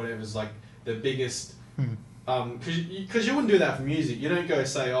go for whatever's like the biggest. Because you wouldn't do that for music. You don't go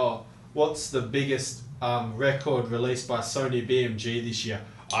say, oh, what's the biggest record released by Sony BMG this year?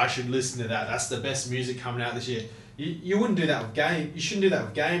 I should listen to that. That's the best music coming out this year. You wouldn't do that with games. You shouldn't do that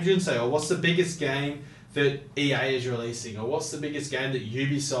with games. You wouldn't say, oh, what's the biggest game that EA is releasing? Or what's the biggest game that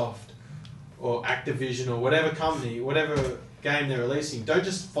Ubisoft or Activision or whatever company, whatever game they're releasing? Don't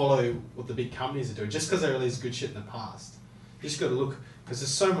just follow what the big companies are doing just because they released good shit in the past. You just got to look, because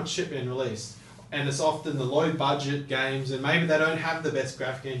there's so much shit being released. And it's often the low budget games, and maybe they don't have the best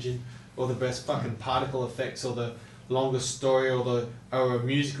graphic engine or the best fucking particle effects or the longest story or a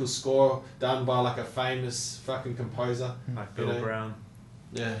musical score done by like a famous fucking composer. Like Bill You know? Brown.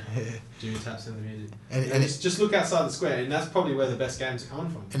 Yeah. Jimmy taps in the music. And Just look outside the square, and that's probably where the best games are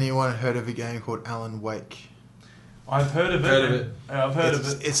coming from. anyone heard of a game called Alan Wake? I've heard of it. Heard of it. I've heard of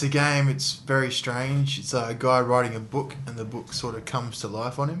it. It's a game. It's very strange. It's a guy writing a book, and the book sort of comes to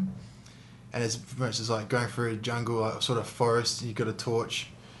life on him. And it's very much just like going through a jungle, like sort of forest, and you've got a torch.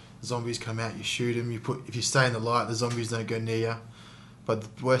 Zombies come out, you shoot them. If you stay in the light, the zombies don't go near you. But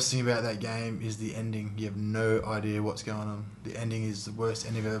the worst thing about that game is the ending. You have no idea what's going on. The ending is the worst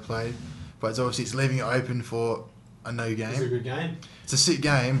ending I've ever played. But it's leaving it open for a new game. It's a good game. It's a sick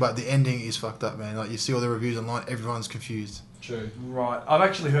game, but the ending is fucked up, man. Like, you see all the reviews online, everyone's confused. True. Right. I've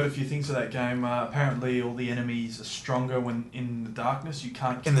actually heard a few things of that game. Apparently, all the enemies are stronger when in the darkness. You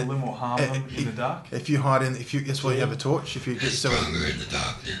can't kill them or harm them in the dark. If you hide in, that's why you have a torch. If you get someone, in the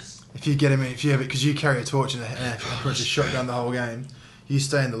darkness. if you get them, if you have it, because you carry a torch and pretty much a shotgun the whole game. You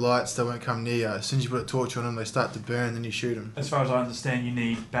stay in the lights, they won't come near you. As soon as you put a torch on them, they start to burn, then you shoot them. As far as I understand, you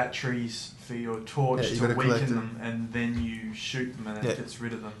need batteries for your torch you to gotta collect weaken them. them, and then you shoot them, and it gets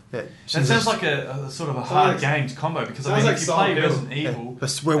rid of them. Yeah. That sounds like a sort of a hard game to combo, because I mean, like if you play Silent Resident Hill. Evil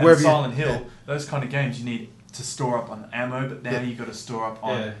wherever and Silent Hill, yeah. those kind of games, you need to store up on ammo, but now you've got to store up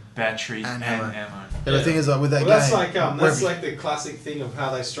on batteries and ammo. Yeah, the thing is, like, with that game... That's like the classic thing of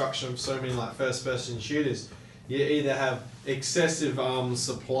how they structure so many like first-person shooters. You either have excessive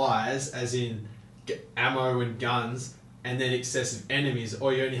supplies, as in ammo and guns, and then excessive enemies,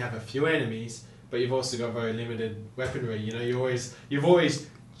 or you only have a few enemies, but you've also got very limited weaponry. You know, you've always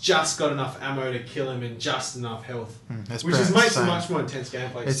just got enough ammo to kill him and just enough health, which makes a much more intense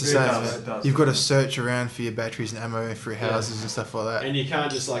gameplay experience. It's the same. You've got to search around for your batteries and ammo for your houses and stuff like that. And you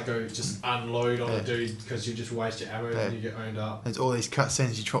can't just like go just unload on a dude because you just waste your ammo and you get owned up. There's all these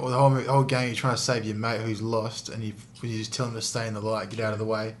cutscenes. You try the whole game. You're trying to save your mate who's lost, and you just tell him to stay in the light, get out of the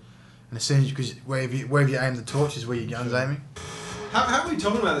way. And as soon as because wherever you aim the torch is where your gun's aiming. How are we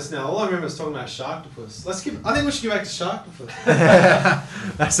talking about this now? All I remember is talking about Sharktopus. I think we should go back to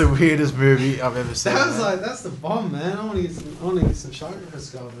Sharktopus. That's the weirdest movie I've ever seen. That's the bomb, man. I want to get some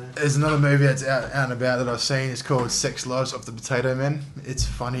Sharktopus going, man. There's another movie that's out and about that I've seen. It's called Sex Lives of the Potato Men. It's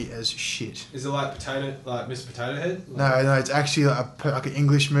funny as shit. Is it like Miss Potato Head? No, it's actually like an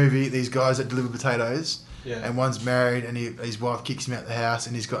English movie. These guys that deliver potatoes. Yeah. And one's married, and his wife kicks him out the house,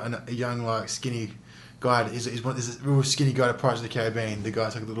 and he's got a young, like, skinny guy. He's a real skinny guy to Pirates of the Caribbean. The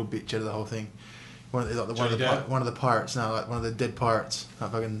guy's like a little bitch out of the whole thing. One of the pirates, like one of the dead pirates.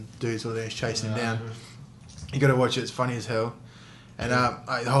 Like fucking dudes all there chasing him down. You got to watch it. It's funny as hell. And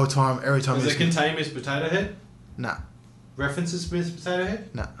the whole time, every time. Does it contain Miss Potato Head? Nah. References to Miss Potato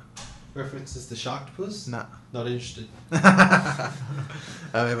Head? Nah. References to Sharktopus? Nah. Not interested. I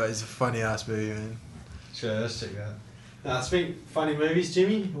mean, but it's a funny ass movie, man. Sure, let's check that out. Speaking funny movies,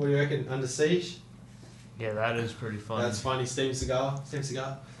 Jimmy, what do you reckon? Under Siege? Yeah, that is pretty funny. That's funny. Steven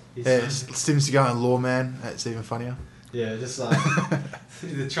Seagal. Yeah, Steven Seagal and Lawman. That's even funnier. Yeah, just like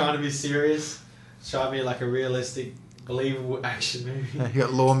they're trying to be serious, trying to be like a realistic, believable action movie. Yeah, you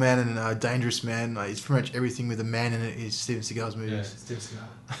got Lawman and Dangerous Man. Like, it's pretty much everything with a man in it is Steven Seagal's movies. Yeah, Steven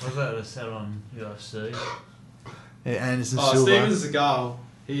Seagal. Was that a set on UFC? Yeah, Anderson Silva. Steven Seagal.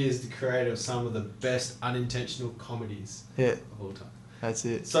 He is the creator of some of the best unintentional comedies of all time. That's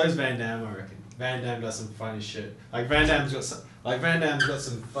it. So is Van Damme, I reckon. Van Damme does some funny shit. Like Van Damme's got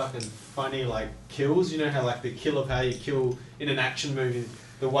some fucking funny like kills. You know how like the kill of how you kill in an action movie,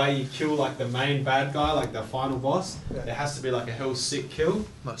 the way you kill like the main bad guy, like the final boss. Yeah. It has to be like a hell sick kill.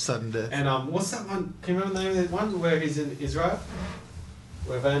 Like sudden death. And what's that one? Can you remember the name of that one where he's in Israel?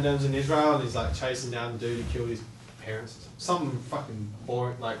 Where Van Damme's in Israel and he's like chasing down the dude who killed his parents. Something fucking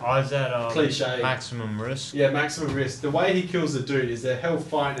boring, like is that cliche. Maximum Risk? Yeah, Maximum Risk. The way he kills the dude is they're hell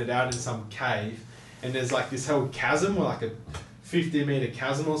fighting it out in some cave, and there's like this hell chasm, or like a 50-meter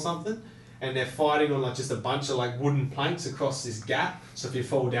chasm or something, and they're fighting on like just a bunch of like wooden planks across this gap. So if you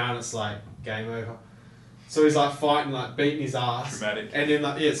fall down, it's like game over. So he's like fighting, like beating his ass. Dramatic. And then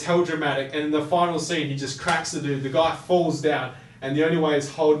like it's hell dramatic. And in the final scene, he just cracks the dude. The guy falls down, and the only way he's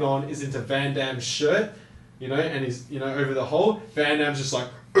holding on is into Van Damme's shirt. You know, and he's, over the hole. Van Damme's just like,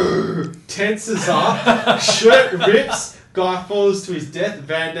 tenses up, shirt rips, guy falls to his death.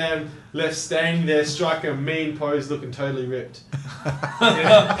 Van Damme left standing there, striking a mean pose, looking totally ripped.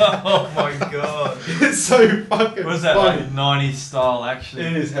 Oh my god. It's so fucking Was that funny. like 90s style action?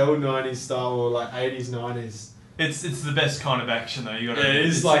 It is hell 90s style, or like 80s, 90s. It's the best kind of action though. You got to. Yeah, it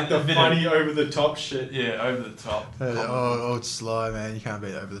is like the funny over the top shit. Yeah, over the top. Old Sly, man, you can't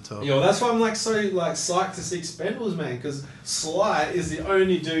beat over the top. Yeah, well, that's why I'm like so like psyched to see Expendables, man, because Sly is the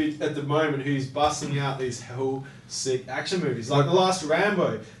only dude at the moment who's busting out these hell sick action movies. Like the last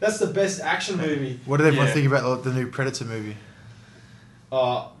Rambo, that's the best action movie. What did everyone think about the new Predator movie?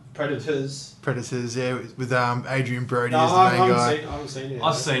 Predators, yeah, with Adrian Brody as the main guy. I haven't seen it.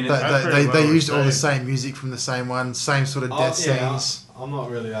 I've seen it. They used all the same music from the same one, same sort of death scenes. I'm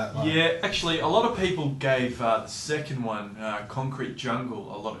not really that. Like, yeah, actually, a lot of people gave the second one, Concrete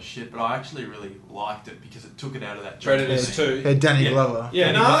Jungle, a lot of shit, but I actually really liked it because it took it out of that. Predators 2. Yeah, Danny Glover.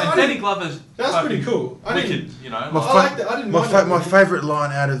 Yeah, Danny Glover's. That's pretty cool. I wicked, I liked it. I didn't mind it. My favourite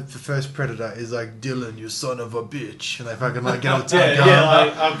line out of the first Predator is like, "Dylan, you son of a bitch," and they fucking like get on the tank.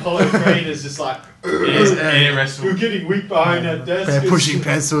 Like Apollo Creed is just like, air wrestle. You're getting weak behind that desk. They're pushing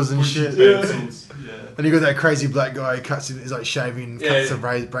pencils and shit. Yeah. Pencils. Yeah. Then you got that crazy black guy who cuts in, is like shaving, Yeah.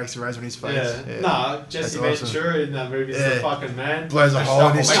 breaks the razor on his face. Yeah. Nah, Jesse That's awesome. Ventura in that movie is the fucking man. Blows a hole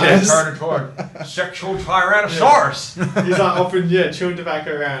in his Make that chest. turn into a sexual Tyrannosaurus. He's like offering, chewing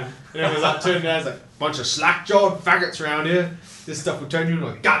tobacco around. And everyone's like turning around, he's like, bunch of slack-jawed faggots around here. This stuff will turn you into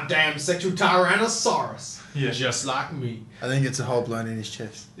a goddamn sexual Tyrannosaurus. Yeah. Just like me. I think it's a hole blown in his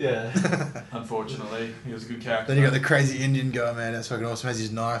chest. Yeah. Unfortunately, he was a good character. Then you got the crazy Indian guy, man. That's fucking awesome. Has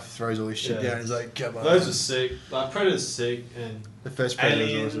his knife, throws all his shit Yeah. down. He's like, come on. Those are sick. Like, Predator's sick, and The first Predator was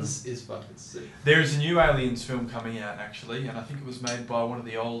Aliens awesome. is fucking sick. There is a new Aliens film coming out actually, and I think it was made by one of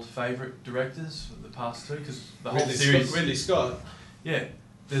the old favourite directors of the past two, because the whole series. Ridley Scott. Yeah,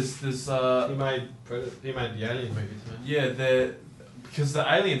 there's He made Predator. He made the Alien movies, man. yeah, because the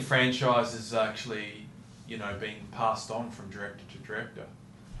Alien franchise is actually, being passed on from director to director.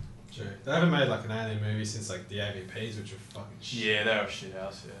 True. They haven't made like an Alien movie since like the AVPs, which were fucking shit. Yeah, they were shit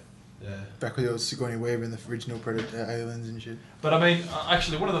house. Yeah. Yeah. Back with the old Sigourney Weaver in the original Predator aliens and shit. But I mean,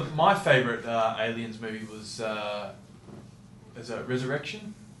 actually, one of my favourite Aliens movie was is it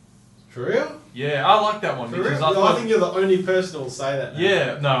Resurrection? For real? Yeah, I like that one For because real? I thought. I think you're the only person who will say that. Now.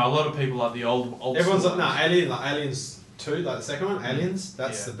 Yeah, no, a lot of people like the old. Everyone's school like, ones. Alien, like Aliens 2, like the second one, Aliens.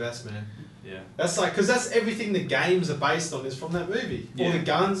 That's Yeah. the best, man. Yeah. That's like, because that's everything the games are based on is from that movie. All Yeah. the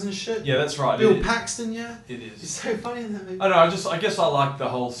guns and shit. Yeah, that's right. Bill it, Paxton, yeah. It He's is. so funny in that movie. I don't know. I guess I like the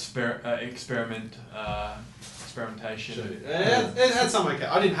whole experimentation. True. It had some okay.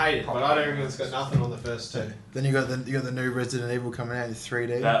 I didn't hate it, but I don't reckon it's got nothing on the first two. Then you got the new Resident Evil coming out in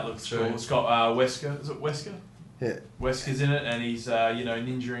 3D. That looks True. cool. It's got Wesker. Is it Wesker? Yeah. Wesker's in it, and he's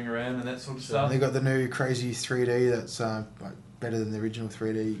ninjaing around and that sort of stuff. They got the new crazy 3D that's like better than the original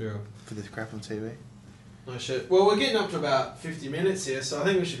 3D Sure. for the crap on TV. Oh shit. Well, we're getting up to about 50 minutes here, so I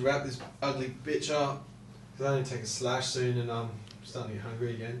think we should wrap this ugly bitch up. Because I need to take a slash soon and I'm starting to get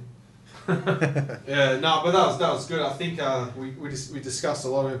hungry again. Yeah, no, but that was good. I think we discussed a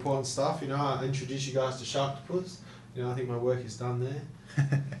lot of important stuff. I introduced you guys to Sharktopus. I think my work is done there.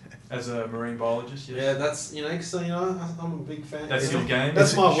 As a marine biologist, yes. Yeah, that's because I'm a big fan. That's your game.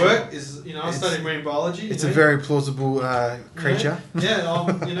 That's my Sure. work. I studied marine biology. It's a very plausible creature. Yeah,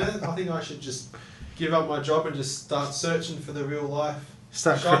 I think I should just give up my job and just start searching for the real life.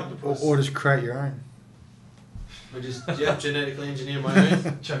 Or just create your own. I just genetically engineer my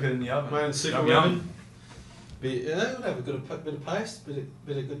own. Chuck it in the oven. My own super Yum, weapon. yum. It would have a bit of paste,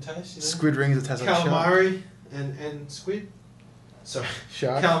 bit of good taste. Squid rings that taste like shark. Calamari and squid. Sorry,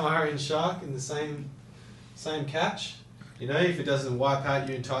 Shark. calamari and shark in the same catch. If it doesn't wipe out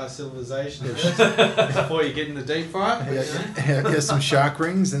your entire civilization first, before you get in the deep fryer. Yeah, some shark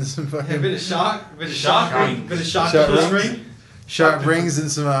rings and some Yeah, a fucking bit of shark rings. bit of Shark shark rings. ring. shark rings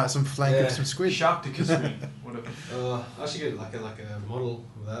and some flank Yeah. of some squid. Sharktopus ring. Whatever. I should get like a model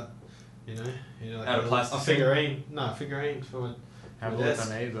of that. Like Out of plastic? a figurine. No, a figurine for my. Have a my look desk.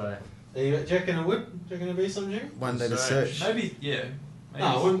 on eBay. Do you reckon it would? Do you reckon it'd be some, Jerry? One day to search. Maybe, yeah. Maybe.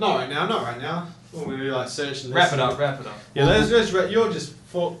 No, well, not right now. We'll be like searching. Wrap it up. Yeah, let's you're just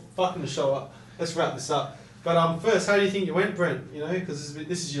fucking show up. Let's wrap this up. But first, how do you think you went, Brent? Because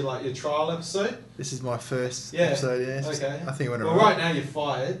this is your trial episode. This is my first Yeah. episode, yeah. Okay. I think it went Well, alright. right now you're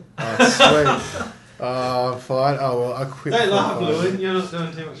fired. Oh, sweet. Oh, fine. Oh, well, I quit. Don't for laugh, 5. Lewin. You're not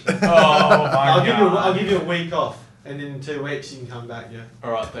doing too much. Oh my I'll give you a week off, and in 2 weeks you can come back. Yeah.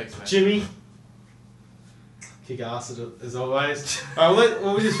 Alright, thanks, mate. Jimmy. Kick ass as always. Alright,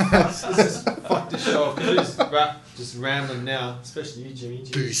 let's just fuck this show off because we're just rambling now, especially you, Jimmy.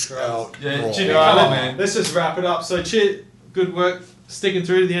 Jesus Peace Christ. out. Yeah, Raw. Jimmy, Alright, come on, man. Let's just wrap it up. So, good work sticking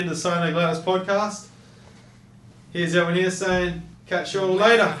through to the end of the Sino Gladys podcast. Here's everyone here saying, catch you all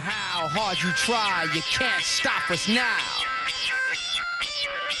later. How hard you try, you can't stop us now.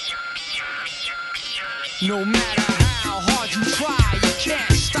 No matter how hard you try, you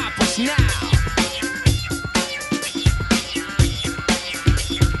can't stop us now.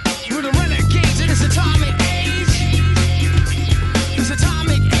 We're the renegades in this atomic age. This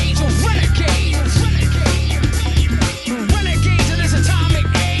atomic age of renegades. We're renegades in this atomic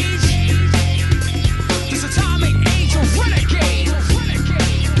age. This atomic age of renegades.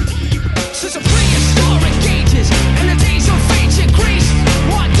 Since the prehistoric ages and the days of ancient Greece,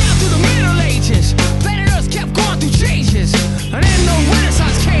 walked down through the Middle Ages, planet Earth kept going through changes, and then the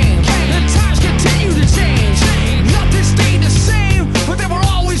Renaissance came. The time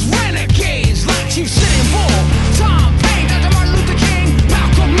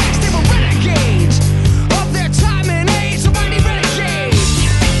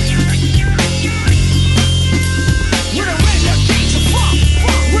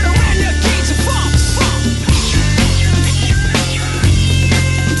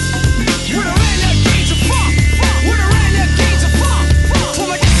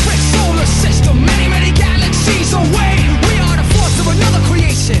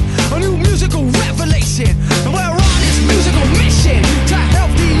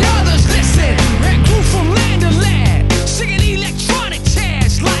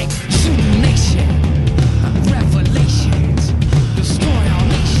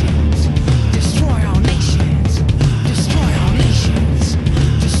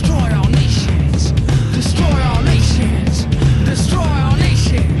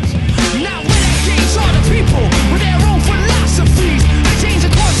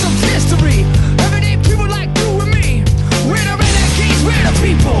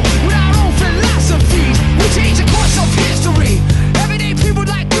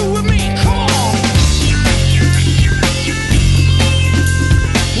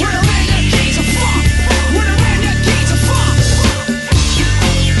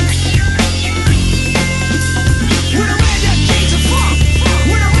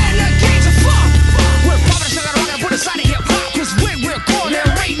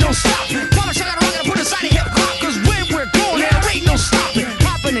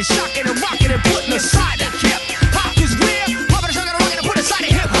shocking